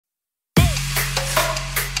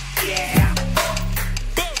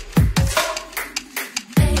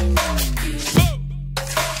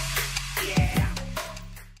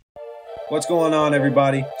What's going on,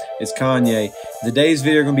 everybody? It's Kanye. Today's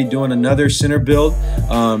video, we're going to be doing another center build.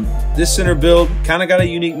 This center build kind of got a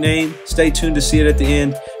unique name. Stay tuned to see it at the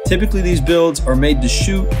end. Typically, these builds are made to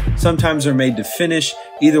shoot. Sometimes they're made to finish.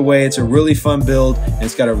 Either way, it's a really fun build, and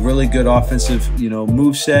it's got a really good offensive,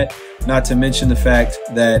 move set. Not to mention the fact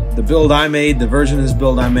that the build I made, the version of this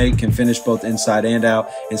build I made, can finish both inside and out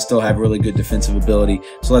and still have really good defensive ability.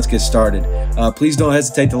 So let's get started. Please don't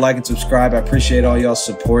hesitate to like and subscribe. I appreciate all y'all's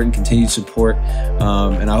support and continued support,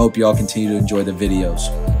 and I hope y'all continue to enjoy the videos.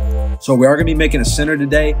 So we are going to be making a center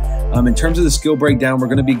today. In terms of the skill breakdown, we're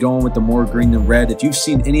going to be going with the more green than red. If you've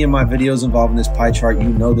seen any of my videos involving this pie chart, you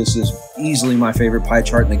know this is easily my favorite pie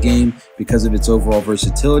chart in the game because of its overall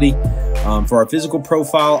versatility. For our physical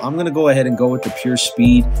profile, I'm going to go ahead and go with the pure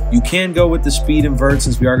speed. You can go with the speed invert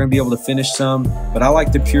since we are going to be able to finish some, but I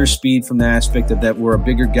like the pure speed from the aspect of that we're a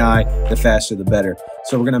bigger guy, the faster the better.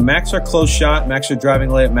 So we're going to max our close shot, max our driving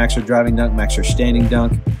layup, max our driving dunk, max our standing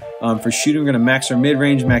dunk. For shooting, we're going to max our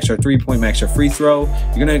mid-range, max our three-point, max our free throw.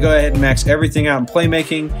 You're going to go ahead and max everything out in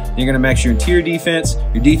playmaking. You're going to max your interior defense,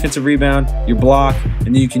 your defensive rebound, your block, and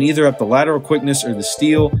then you can either up the lateral quickness or the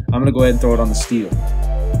steal. I'm going to go ahead and throw it on the steal.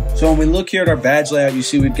 So when we look here at our badge layout, you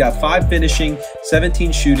see we've got 5 finishing,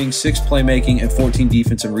 17 shooting, 6 playmaking, and 14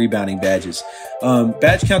 defensive rebounding badges.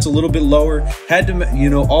 Badge count's a little bit lower. Had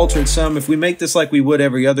to, alter it some. If we make this like we would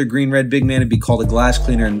every other green-red big man, it'd be called a glass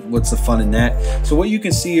cleaner, and what's the fun in that? So what you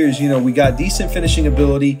can see here is, we got decent finishing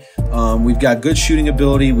ability. We've got good shooting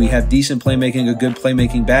ability. We have decent playmaking, a good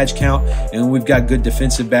playmaking badge count, and we've got good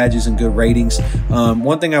defensive badges and good ratings.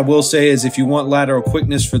 One thing I will say is if you want lateral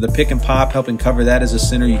quickness for the pick and pop, helping cover that as a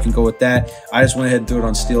center, you can go with that. I just went ahead and threw it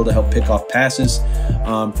on steal to help pick off passes.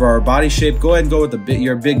 For our body shape, go ahead and go with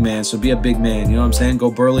you're a big man, so be a big man. You know what I'm saying? Go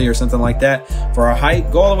burly or something like that. For our height,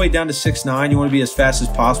 go all the way down to 6'9". You want to be as fast as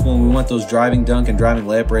possible, and we want those driving dunk and driving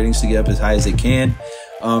layup ratings to get up as high as they can.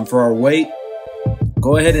 For our weight,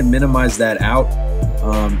 go ahead and minimize that out,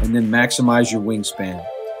 and then maximize your wingspan.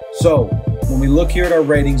 So when we look here at our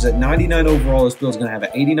ratings, at 99 overall, this build is going to have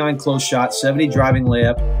an 89 close shot, 70 driving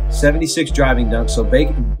layup, 76 driving dunk. So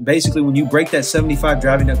basically, when you break that 75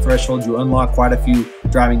 driving dunk threshold, you unlock quite a few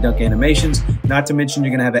driving dunk animations. Not to mention, you're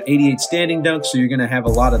going to have an 88 standing dunk, so you're going to have a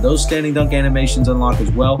lot of those standing dunk animations unlocked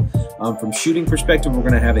as well. From shooting perspective, we're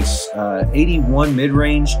going to have a 81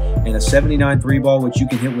 mid-range and a 79 three-ball, which you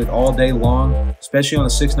can hit with all day long, especially on a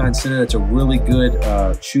 6'9" center. That's a really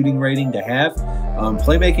good shooting rating to have.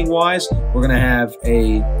 Playmaking-wise, we're going to have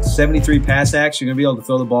a 73 pass axe. You're going to be able to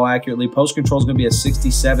throw the ball accurately. Post control is going to be a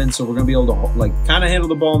 67, so we're going to be able to kind of handle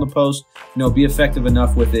the ball in the post, be effective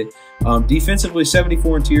enough with it. Defensively,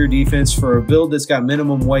 74 interior defense. For a build that's got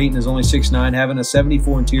minimum weight and is only 6'9", having a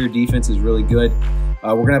 74 interior defense is really good.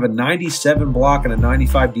 We're going to have a 97 block and a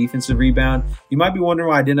 95 defensive rebound. You might be wondering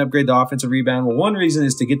why I didn't upgrade the offensive rebound. Well, one reason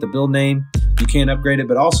is to get the build name. You can't upgrade it,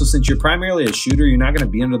 but also since you're primarily a shooter, you're not going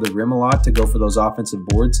to be under the rim a lot to go for those offensive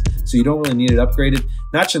boards, so you don't really need it upgraded.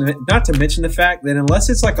 Not to mention the fact that unless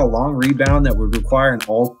it's like a long rebound that would require an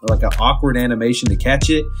awkward animation to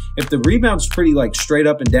catch it, if the rebound's pretty straight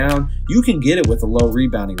up and down, you can get it with a low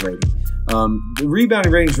rebounding rating. The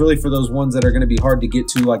rebounding rating is really for those ones that are going to be hard to get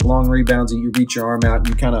to, like long rebounds that you reach your arm out and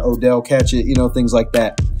you kind of Odell catch it, things like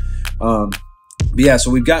that. But yeah,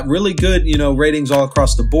 so we've got really good, ratings all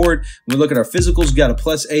across the board. When we look at our physicals, you got a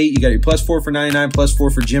 +8, you got your +4 for 99,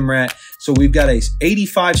 +4 for gym rat. So we've got a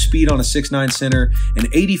 85 speed on a 6'9" center, an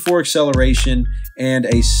 84 acceleration, and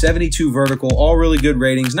a 72 vertical. All really good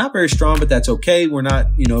ratings. Not very strong, but that's okay. We're not,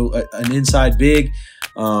 an inside big.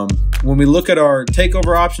 When we look at our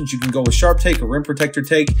takeover options, you can go with sharp take or rim protector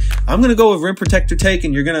take. I'm going to go with rim protector take,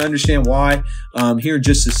 and you're going to understand why here in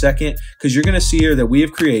just a second, because you're going to see here that we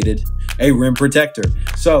have created a rim protector.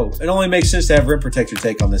 So it only makes sense to have rim protector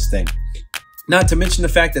take on this thing. Not to mention the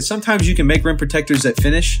fact that sometimes you can make rim protectors that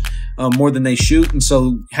finish more than they shoot, and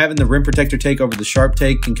so having the rim protector take over the sharp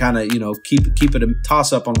take can kind of keep it a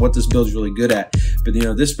toss up on what this build's really good at. But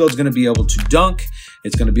this build's going to be able to dunk.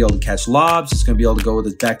 It's going to be able to catch lobs. It's going to be able to go with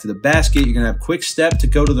it back to the basket. You're going to have quick step to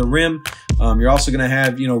go to the rim. You're also going to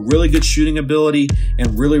have really good shooting ability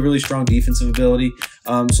and really strong defensive ability.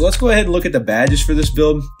 So let's go ahead and look at the badges for this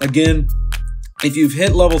build. Again, if you've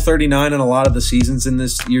hit level 39 in a lot of the seasons in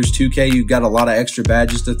this year's 2K, you've got a lot of extra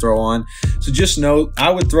badges to throw on. So just note, I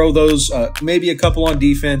would throw those, maybe a couple on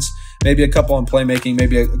defense, maybe a couple on playmaking,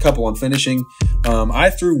 maybe a couple on finishing. I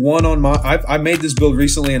threw one on I made this build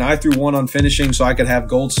recently, and I threw one on finishing so I could have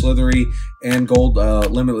gold slithery and gold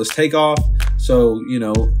limitless takeoff. So,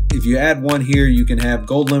 if you add one here, you can have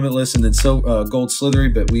gold limitless and then gold slithery,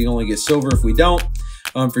 but we only get silver if we don't.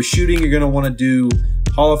 For shooting, you're going to want to do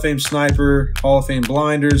Hall of Fame sniper, Hall of Fame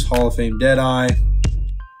blinders, Hall of Fame deadeye.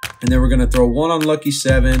 And then we're going to throw 1 on Lucky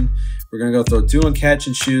 7. We're going to go throw 2 on Catch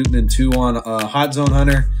and Shoot, and then 2 on Hot Zone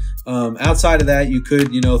Hunter. Outside of that, you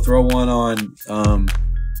could, throw 1 on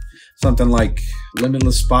something like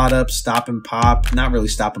Limitless Spot Up, Stop and Pop. Not really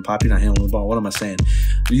Stop and Pop. You're not handling the ball. What am I saying?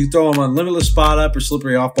 You throw them on Limitless Spot Up or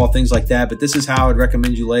Slippery Off Ball, things like that. But this is how I'd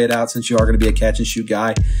recommend you lay it out since you are going to be a catch and shoot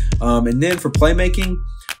guy. And then for playmaking,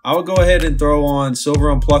 I would go ahead and throw on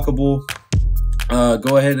Silver Unpluckable.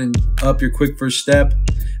 Go ahead and up your quick first step.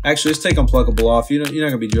 Actually, let's take Unpluckable off. You're not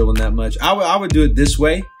going to be dribbling that much. I would do it this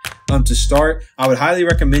way. To start, I would highly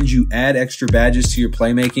recommend you add extra badges to your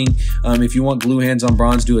playmaking. If you want glue hands on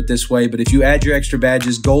bronze, do it this way. But if you add your extra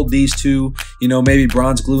badges, gold these 2, maybe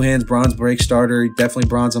bronze glue hands, bronze break starter, definitely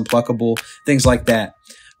bronze Unpluckable, things like that.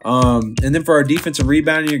 And then for our defensive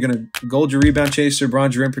rebounding, you're going to gold your rebound chaser,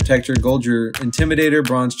 bronze your rim protector, gold your intimidator,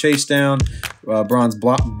 bronze chase down, bronze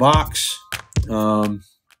box.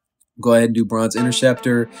 Go ahead and do bronze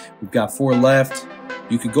interceptor. We've got 4 left.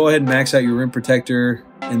 You could go ahead and max out your rim protector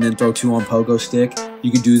and then throw 2 on pogo stick.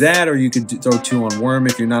 You could do that, or you could throw 2 on worm.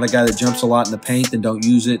 If you're not a guy that jumps a lot in the paint, then don't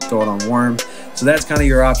use it. Throw it on worm. So that's kind of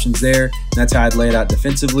your options there. And that's how I'd lay it out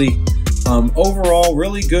defensively. Overall,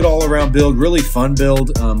 really good all-around build, really fun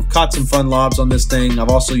build. Caught some fun lobs on this thing. I've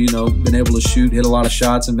also, been able to shoot, hit a lot of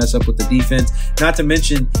shots, and mess up with the defense. Not to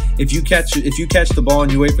mention, if you catch the ball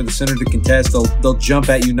and you wait for the center to contest, they'll jump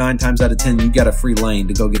at you 9 times out of 10. You got a free lane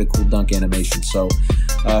to go get a cool dunk animation. So,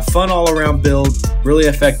 fun all-around build, really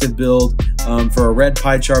effective build. For a red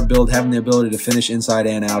pie chart build, having the ability to finish inside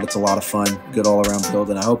and out, it's a lot of fun. Good all-around build,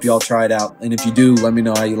 and I hope you all try it out. And if you do, let me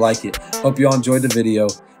know how you like it. Hope you all enjoyed the video.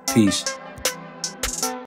 Peace.